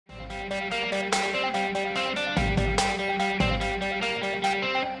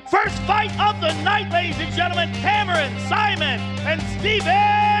First fight of the night, ladies and gentlemen, Cameron Simon and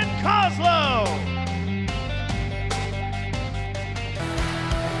Steven Kozlow.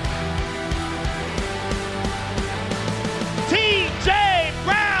 TJ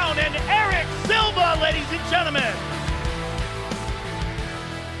Brown and Eric Silva, ladies and gentlemen.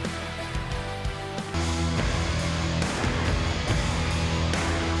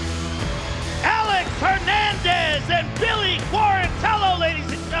 Alex Hernandez and Billy Quarantello,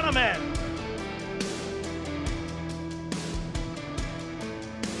 ladies and gentlemen.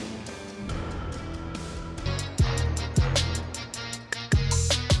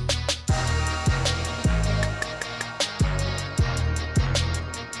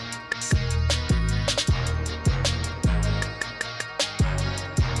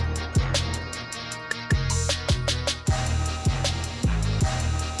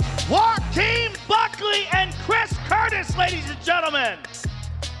 Joaquin Buckley and Chris Curtis, ladies and gentlemen.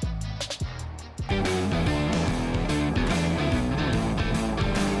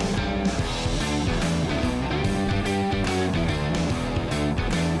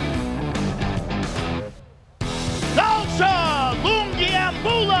 Dalsha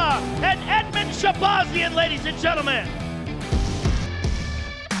Lungiambula and Edmund Shabazian, ladies and gentlemen.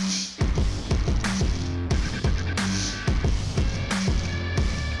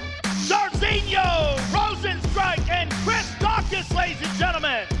 Jarzinho Rosenstrike and Chris Dawkins, ladies and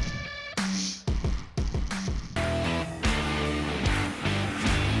gentlemen.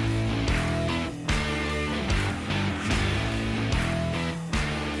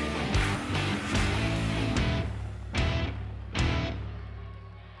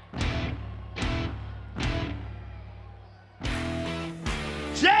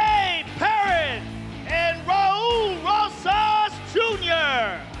 Jay Perrin and Raul Rosas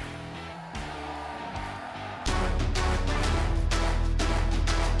Jr.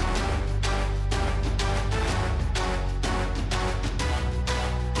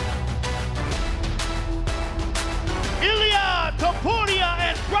 Ilya Topuria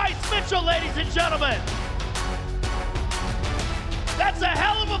and Bryce Mitchell, ladies and gentlemen. That's a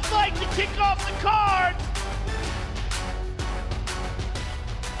hell of a fight to kick off the card.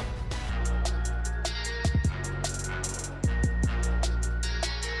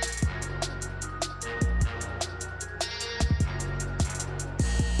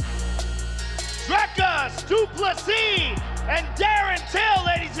 Dricus Du Plessis and Darren Till,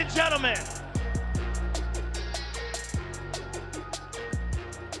 ladies and gentlemen.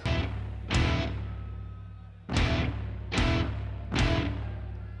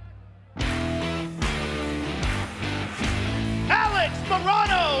 Alex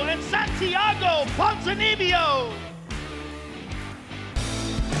Morano and Santiago Ponzinibbio.